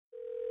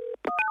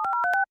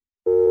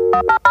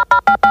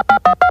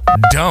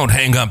Don't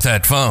hang up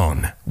that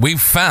phone.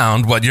 We've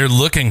found what you're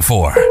looking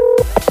for.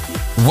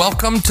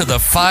 Welcome to the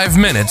 5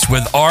 Minutes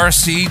with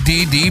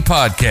RCDD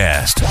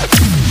podcast.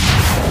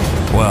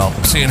 Well,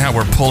 seeing how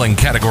we're pulling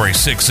Category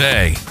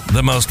 6A,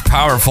 the most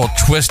powerful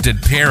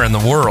twisted pair in the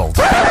world,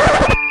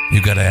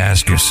 you gotta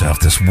ask yourself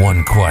this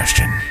one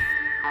question.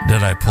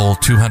 Did I pull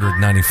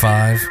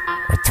 295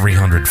 or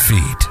 300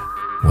 feet?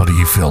 Well, do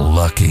you feel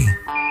lucky?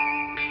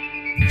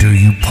 Do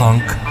you,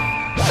 punk?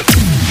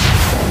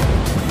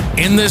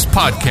 In this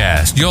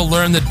podcast, you'll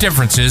learn the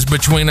differences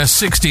between a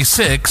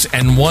 66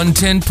 and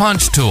 110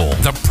 punch tool,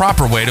 the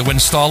proper way to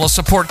install a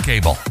support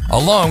cable,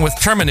 along with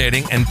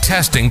terminating and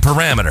testing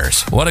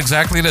parameters. What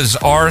exactly does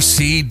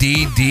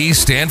RCDD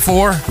stand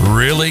for?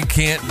 Really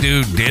can't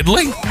do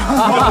diddly?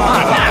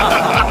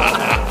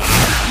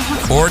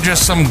 Or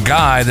just some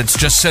guy that's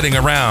just sitting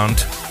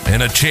around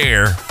in a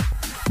chair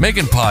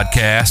making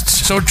podcasts.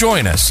 So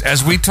join us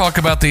as we talk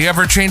about the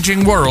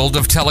ever-changing world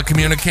of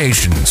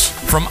telecommunications,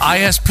 from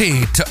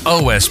ISP to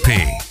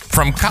OSP,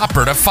 from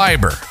copper to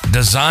fiber,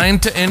 design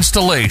to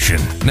installation.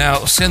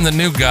 Now send the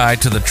new guy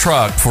to the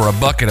truck for a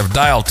bucket of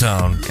dial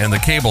tone and the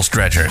cable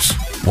stretchers,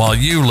 while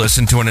you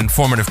listen to an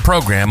informative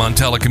program on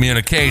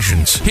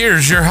telecommunications.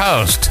 Here's your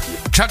host,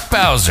 Chuck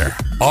Bowser,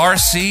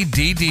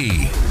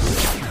 RCDD.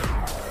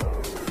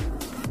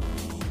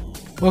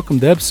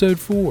 Welcome to episode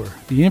 4,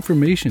 the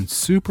Information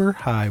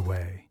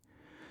Superhighway.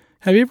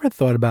 Have you ever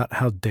thought about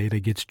how data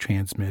gets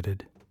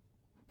transmitted?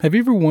 Have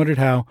you ever wondered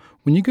how,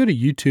 when you go to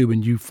YouTube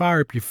and you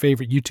fire up your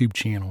favorite YouTube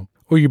channel,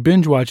 or you're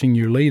binge watching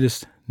your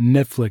latest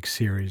Netflix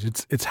series,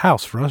 it's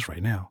House for us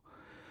right now,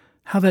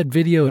 how that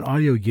video and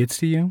audio gets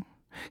to you?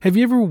 Have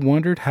you ever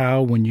wondered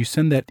how, when you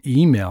send that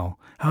email,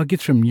 how it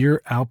gets from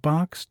your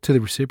outbox to the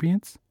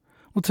recipients?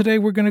 Well, today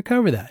we're going to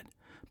cover that.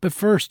 But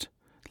first,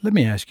 let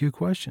me ask you a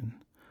question.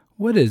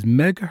 What is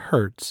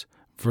megahertz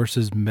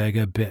versus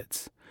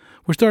megabits?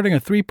 We're starting a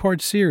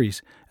 3-part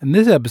series, and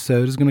this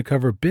episode is going to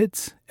cover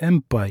bits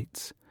and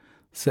bytes.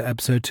 So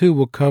episode 2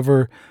 will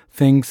cover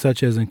things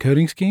such as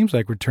encoding schemes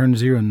like return to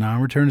zero and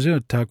non-return to zero,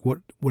 talk what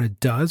it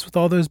does with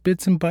all those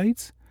bits and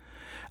bytes.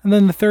 And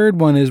then the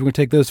third one is we're going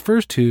to take those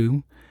first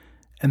two,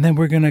 and then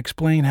we're going to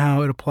explain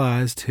how it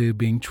applies to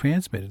being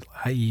transmitted,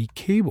 i.e.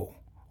 cable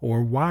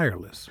or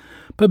wireless.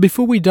 But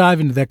before we dive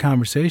into that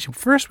conversation,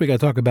 first we got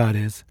to talk about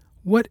is,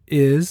 what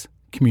is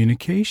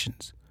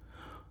communications?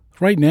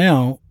 Right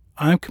now,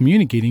 I'm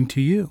communicating to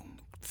you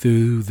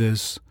through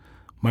this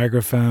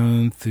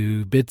microphone,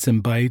 through bits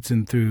and bytes,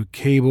 and through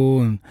cable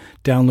and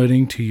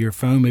downloading to your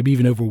phone, maybe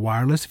even over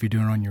wireless if you're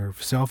doing it on your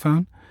cell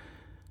phone.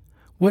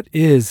 What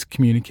is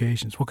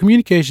communications? Well,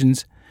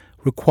 communications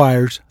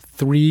requires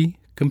 3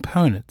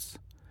 components: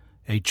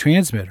 a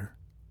transmitter,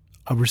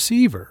 a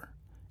receiver,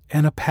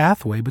 and a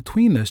pathway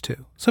between those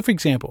two. So, for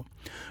example,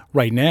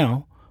 right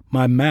now,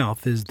 my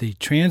mouth is the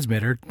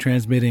transmitter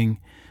transmitting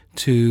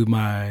to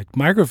my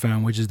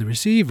microphone, which is the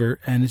receiver,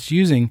 and it's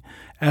using,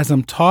 as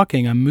I'm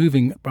talking, I'm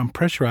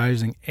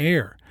pressurizing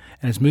air,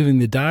 and it's moving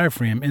the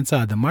diaphragm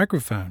inside the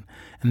microphone.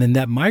 And then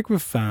that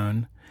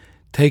microphone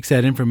takes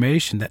that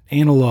information, that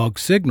analog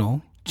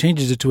signal,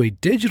 changes it to a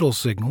digital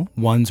signal,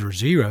 ones or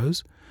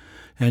zeros,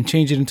 and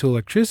changes it into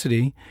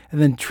electricity, and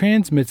then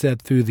transmits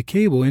that through the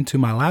cable into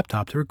my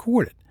laptop to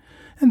record it.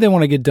 And then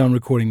when I get done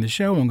recording the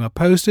show, I'm going to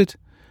post it.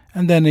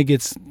 And then it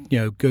gets,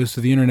 goes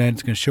to the internet.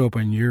 It's going to show up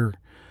on your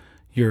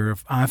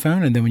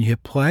iPhone. And then when you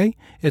hit play,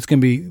 it's going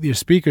to be, your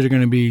speakers are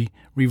going to be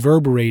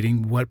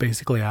reverberating what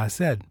basically I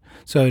said.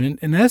 So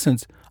in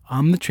essence,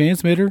 I'm the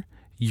transmitter,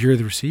 you're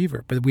the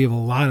receiver. But we have a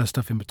lot of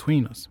stuff in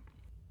between us.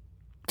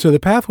 So the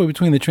pathway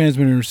between the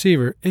transmitter and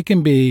receiver, it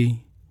can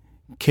be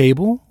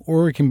cable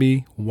or it can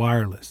be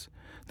wireless.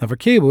 Now for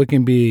cable, it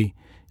can be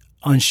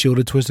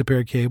unshielded twisted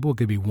pair cable. It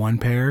could be one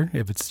pair.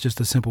 If it's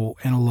just a simple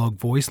analog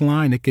voice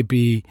line, it could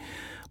be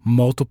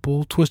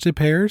multiple twisted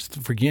pairs.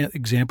 For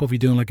example, if you're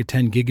doing like a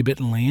 10 gigabit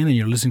LAN and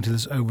you're listening to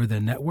this over the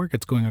network,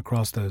 it's going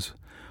across those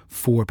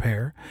 4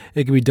 pair.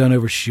 It can be done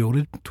over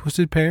shielded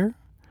twisted pair.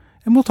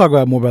 And we'll talk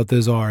about more about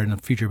those in the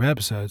future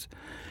episodes.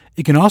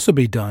 It can also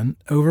be done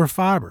over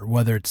fiber,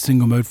 whether it's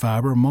single mode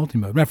fiber or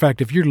multi-mode. Matter of fact,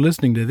 if you're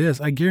listening to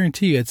this, I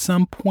guarantee you at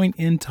some point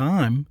in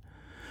time,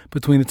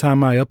 between the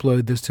time I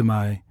upload this to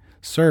my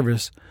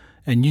service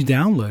and you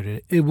download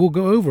it, it will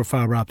go over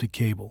fiber optic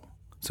cable.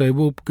 So it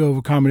will go over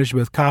a combination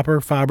with copper,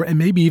 fiber, and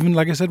maybe even,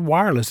 like I said,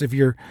 wireless if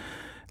you're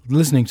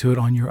listening to it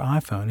on your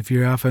iPhone. If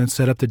your iPhone's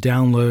set up to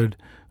download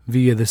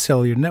via the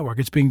cellular network,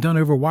 it's being done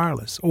over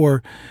wireless.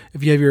 Or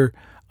if you have your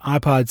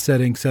iPod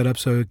setting set up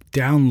so it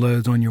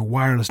downloads on your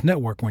wireless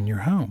network when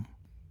you're home.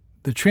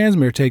 The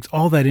transmitter takes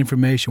all that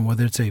information,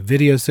 whether it's a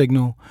video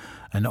signal,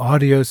 an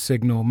audio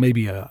signal,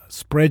 maybe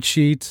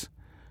spreadsheets,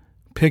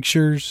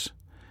 pictures.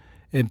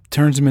 It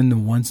turns them into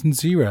ones and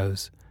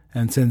zeros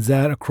and sends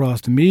that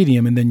across the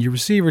medium, and then your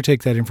receiver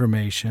takes that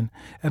information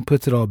and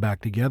puts it all back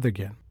together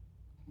again.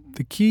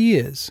 The key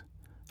is,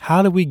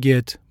 how do we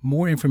get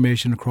more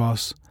information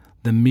across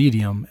the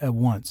medium at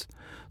once?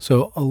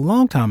 So a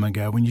long time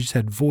ago, when you just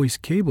had voice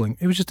cabling,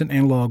 it was just an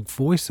analog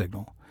voice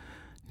signal.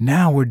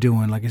 Now we're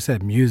doing, like I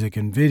said, music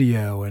and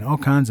video and all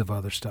kinds of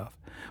other stuff,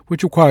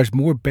 which requires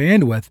more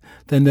bandwidth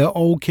than the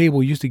old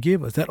cable used to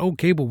give us. That old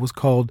cable was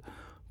called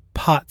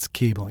POTS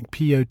cabling,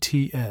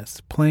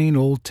 P-O-T-S, plain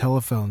old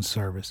telephone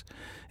service.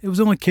 It was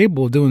only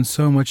capable of doing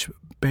so much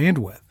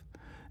bandwidth.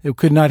 It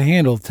could not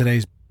handle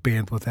today's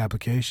bandwidth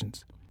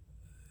applications.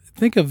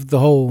 Think of the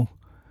whole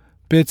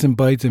bits and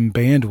bytes and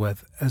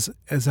bandwidth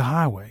as a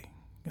highway.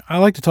 I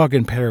like to talk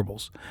in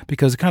parables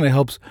because it kind of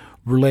helps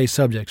relay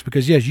subjects.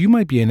 Because, yes, you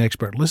might be an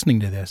expert listening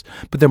to this,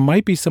 but there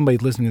might be somebody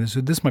listening to this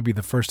who this might be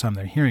the first time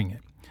they're hearing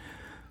it.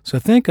 So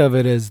think of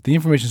it as the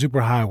information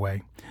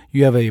superhighway.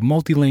 You have a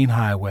multi-lane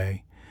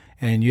highway,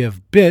 and you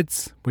have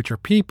bits, which are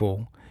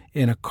people,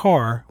 in a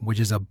car, which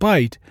is a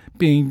byte,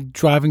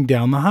 driving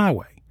down the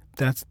highway.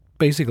 That's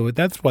why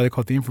they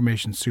call it the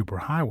information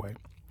superhighway.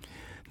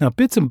 Now,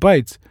 bits and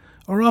bytes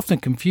are often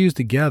confused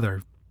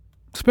together,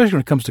 especially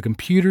when it comes to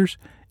computers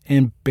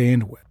and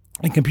bandwidth.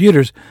 In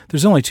computers,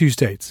 there's only two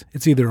states.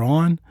 It's either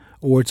on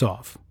or it's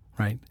off,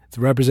 right? It's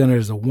represented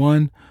as a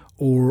 1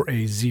 or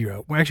a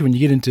 0. Well, actually, when you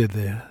get into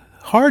the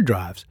hard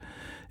drives,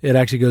 it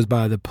actually goes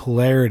by the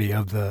polarity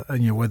of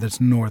whether it's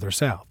north or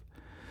south.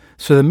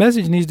 So the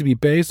message needs to be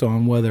based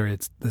on whether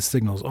it's the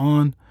signal's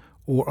on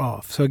or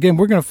off. So again,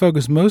 we're going to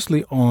focus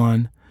mostly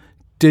on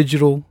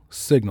digital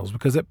signals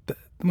because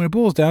when it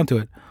boils down to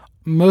it,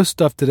 most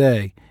stuff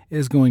today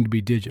is going to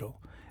be digital.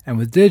 And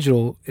with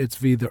digital,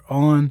 it's either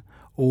on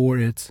or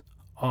it's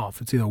off.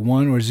 It's either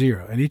 1 or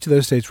 0. And each of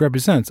those states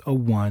represents a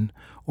 1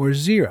 or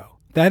 0.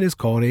 That is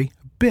called a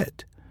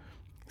bit.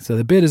 So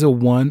the bit is a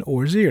 1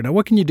 or 0. Now,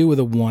 what can you do with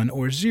a 1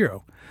 or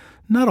 0?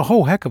 Not a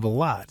whole heck of a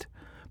lot.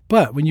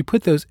 But when you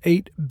put those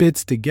 8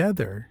 bits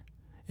together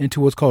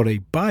into what's called a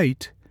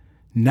byte,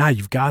 now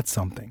you've got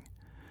something.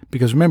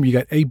 Because remember, you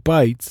got 8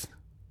 bytes.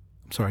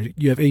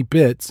 You have 8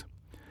 bits.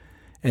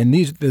 And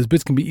those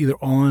bits can be either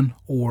on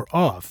or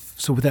off.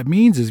 So what that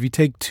means is if you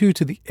take 2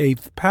 to the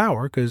 8th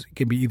power, because it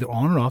can be either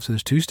on or off, so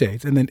there's 2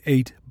 states, and then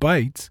 8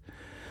 bytes,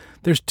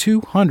 there's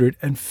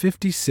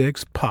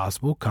 256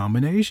 possible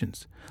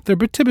combinations. They're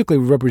typically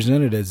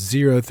represented as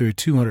 0 through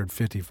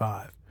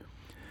 255.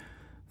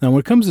 Now,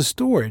 when it comes to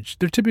storage,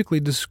 they're typically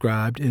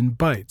described in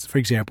bytes. For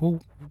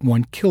example,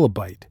 1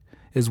 kilobyte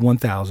is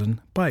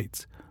 1,000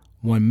 bytes.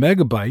 1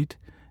 megabyte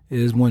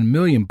is 1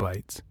 million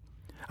bytes.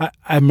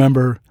 I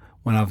remember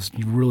when I was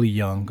really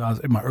young, I was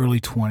in my early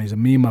 20s,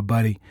 and me and my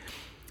buddy,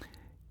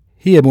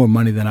 he had more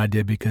money than I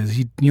did because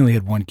he only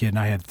had 1 kid and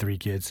I had 3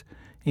 kids.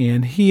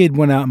 And he had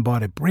went out and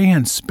bought a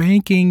brand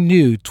spanking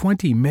new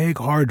 20 meg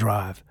hard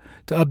drive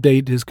to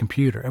update his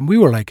computer. And we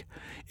were like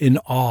in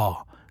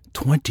awe.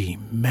 20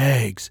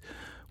 megs.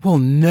 We'll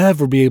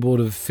never be able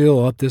to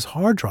fill up this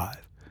hard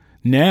drive.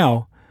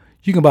 Now,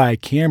 you can buy a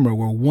camera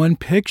where 1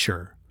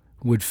 picture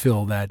would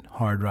fill that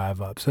hard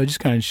drive up. So it just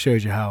kind of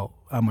shows you how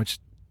much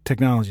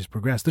technology has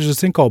progressed. There's this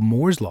thing called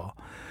Moore's Law.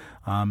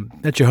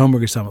 That's your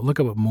homework assignment. Look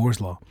up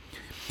Moore's Law.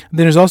 And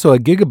then there's also a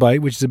gigabyte,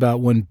 which is about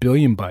 1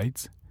 billion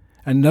bytes.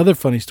 Another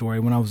funny story,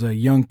 when I was a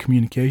young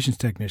communications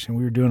technician,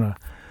 we were doing a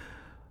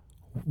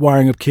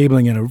wiring up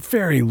cabling in a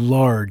very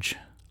large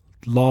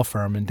law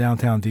firm in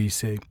downtown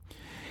D.C.,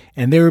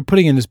 and they were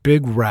putting in this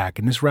big rack,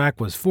 and this rack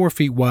was 4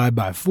 feet wide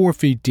by 4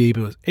 feet deep.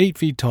 It was 8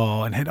 feet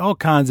tall and had all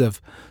kinds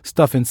of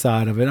stuff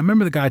inside of it. I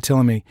remember the guy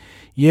telling me,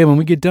 yeah, when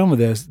we get done with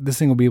this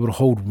thing will be able to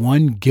hold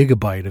 1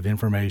 gigabyte of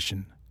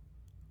information.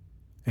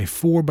 A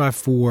 4 by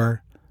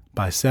 4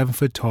 by 7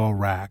 foot tall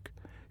rack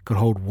could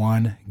hold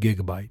 1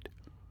 gigabyte.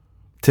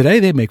 Today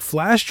they make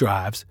flash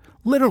drives,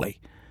 literally,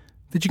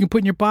 that you can put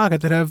in your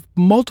pocket that have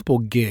multiple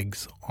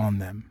gigs on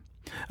them.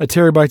 A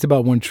terabyte's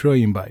about 1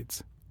 trillion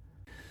bytes.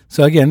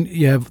 So again,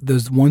 you have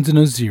those ones and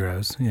those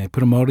zeros. You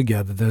put them all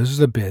together. Those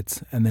are the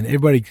bits. And then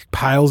everybody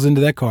piles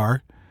into that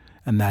car,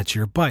 and that's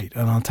your byte.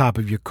 And on top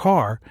of your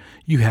car,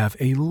 you have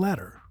a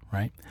letter,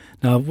 right?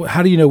 Now,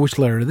 how do you know which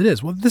letter that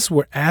is? Well, this is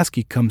where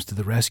ASCII comes to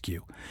the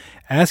rescue.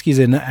 ASCII is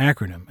an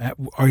acronym.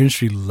 Our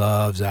industry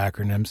loves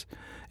acronyms.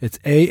 It's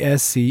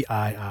ASCII.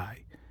 That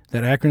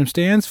acronym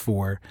stands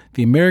for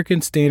the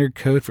American Standard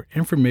Code for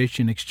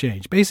Information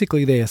Exchange.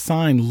 Basically, they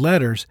assign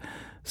letters,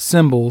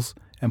 symbols,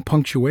 and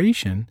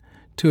punctuation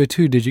to a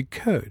 2-digit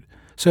code.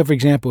 So, for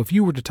example, if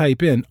you were to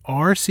type in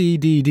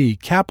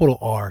RCDD, capital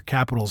R,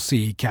 capital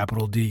C,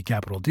 capital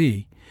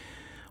D,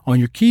 on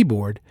your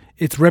keyboard,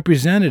 it's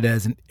represented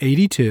as an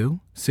 82,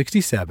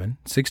 67,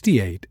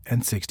 68,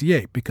 and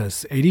 68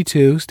 because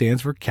 82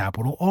 stands for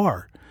capital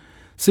R,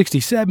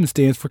 67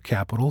 stands for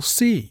capital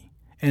C,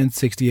 and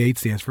 68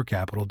 stands for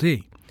capital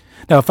D.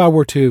 Now, if I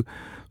were to,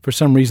 for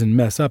some reason,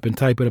 mess up and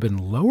type it up in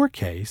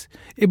lowercase,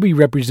 it'd be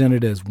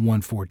represented as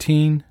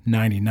 114,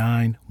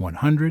 99,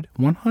 100,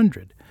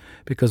 100,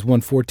 because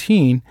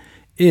 114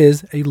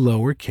 is a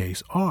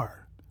lowercase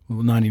r.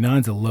 Well,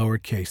 99 is a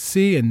lowercase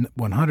c, and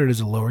 100 is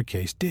a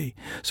lowercase d.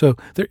 So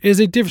there is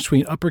a difference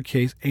between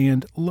uppercase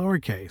and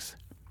lowercase.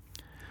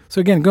 So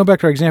again, going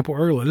back to our example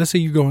earlier, let's say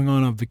you're going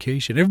on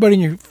vacation. Everybody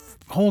in your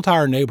whole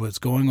entire neighborhood is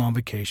going on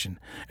vacation.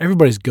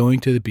 Everybody's going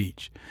to the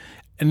beach.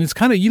 And it's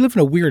you live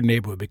in a weird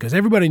neighborhood because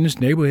everybody in this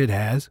neighborhood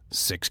has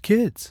 6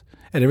 kids.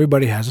 and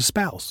everybody has a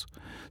spouse.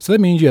 So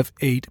that means you have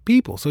 8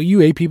 people. So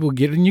you 8 people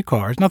get in your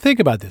cars. Now think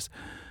about this.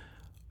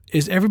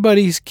 Is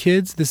everybody's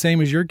kids the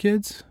same as your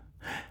kids?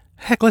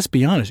 Heck, let's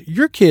be honest.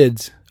 Your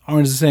kids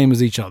aren't the same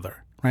as each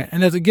other, right?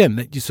 And that's,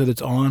 again, so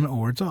that's on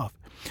or it's off.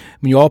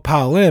 When you all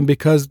pile in,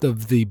 because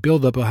of the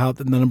buildup of how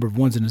the number of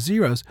ones and the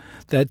zeros,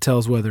 that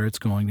tells whether it's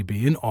going to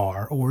be an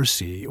R or a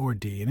C or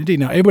D and a D.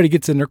 Now, everybody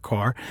gets in their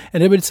car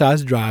and everybody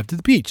decides to drive to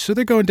the beach. So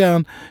they're going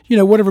down,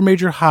 whatever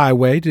major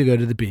highway to go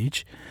to the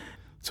beach.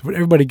 So when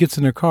everybody gets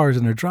in their cars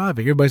and they're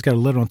driving, everybody's got a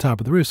lid on top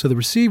of the roof. So the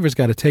receiver's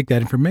got to take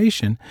that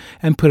information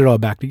and put it all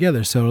back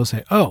together. So it'll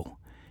say, oh,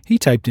 he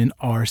typed in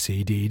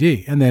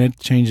RCDD. And then it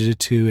changes it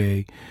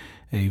to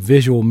a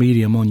visual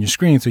medium on your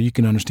screen so you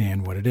can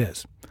understand what it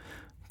is.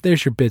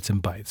 There's your bits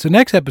and bytes. So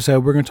next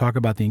episode, we're going to talk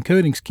about the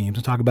encoding schemes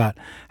and talk about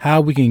how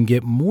we can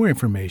get more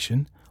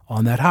information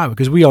on that highway.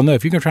 Because we all know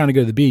if you're trying to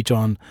go to the beach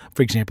on,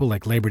 for example,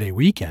 like Labor Day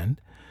weekend,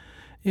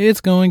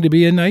 it's going to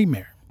be a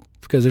nightmare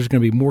because there's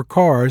going to be more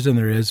cars than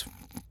there is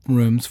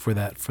rooms for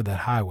that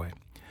highway.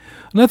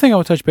 Another thing I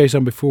will touch base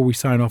on before we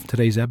sign off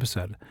today's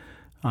episode,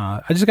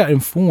 I just got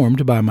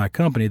informed by my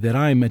company that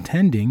I'm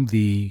attending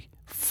the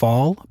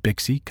Fall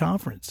Bixie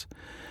Conference.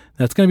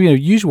 That's going to be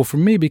unusual for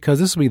me because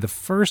this will be the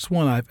first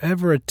one I've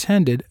ever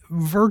attended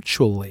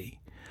virtually.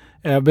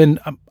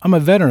 I'm a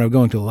veteran of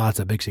going to lots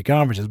of Bixie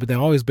conferences, but they've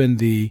always been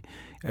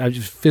I've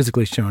just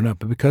physically shown up.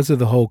 But because of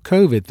the whole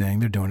COVID thing,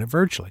 they're doing it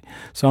virtually.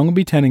 So I'm going to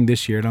be attending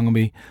this year, and I'm going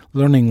to be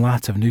learning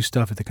lots of new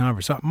stuff at the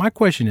conference. So my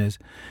question is,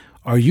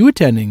 are you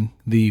attending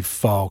the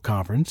fall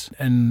conference?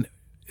 And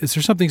is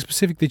there something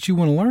specific that you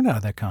want to learn out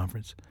of that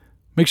conference?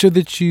 Make sure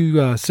that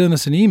you send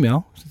us an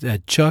email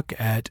at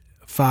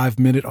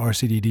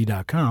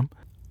chuck@5minutercdd.com.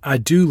 I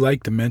do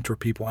like to mentor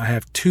people. I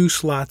have 2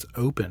 slots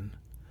open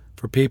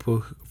for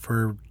 2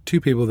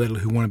 people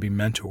who want to be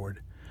mentored.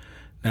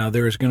 Now,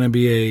 there's going to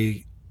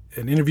be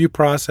an interview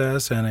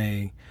process and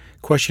a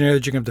questionnaire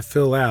that you're going to have to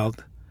fill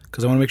out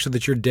because I want to make sure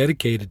that you're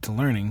dedicated to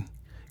learning.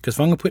 Because if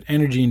I'm going to put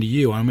energy into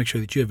you, I want to make sure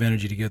that you have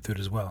energy to get through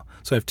it as well.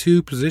 So I have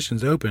 2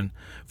 positions open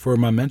for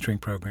my mentoring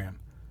program.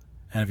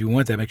 And if you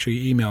want that, make sure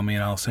you email me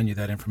and I'll send you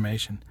that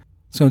information.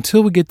 So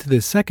until we get to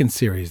the second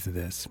series of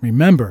this,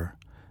 remember,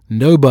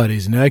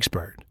 nobody's an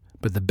expert,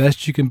 but the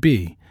best you can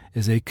be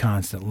is a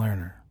constant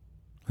learner.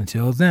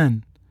 Until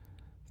then,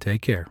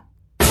 take care.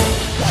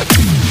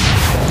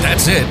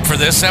 That's it for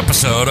this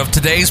episode of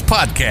today's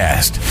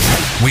podcast.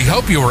 We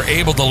hope you were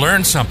able to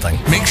learn something.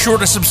 Make sure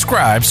to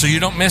subscribe so you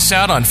don't miss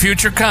out on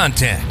future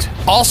content.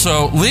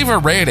 Also, leave a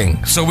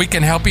rating so we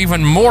can help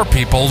even more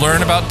people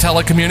learn about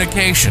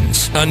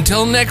telecommunications.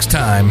 Until next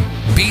time,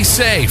 be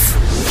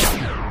safe.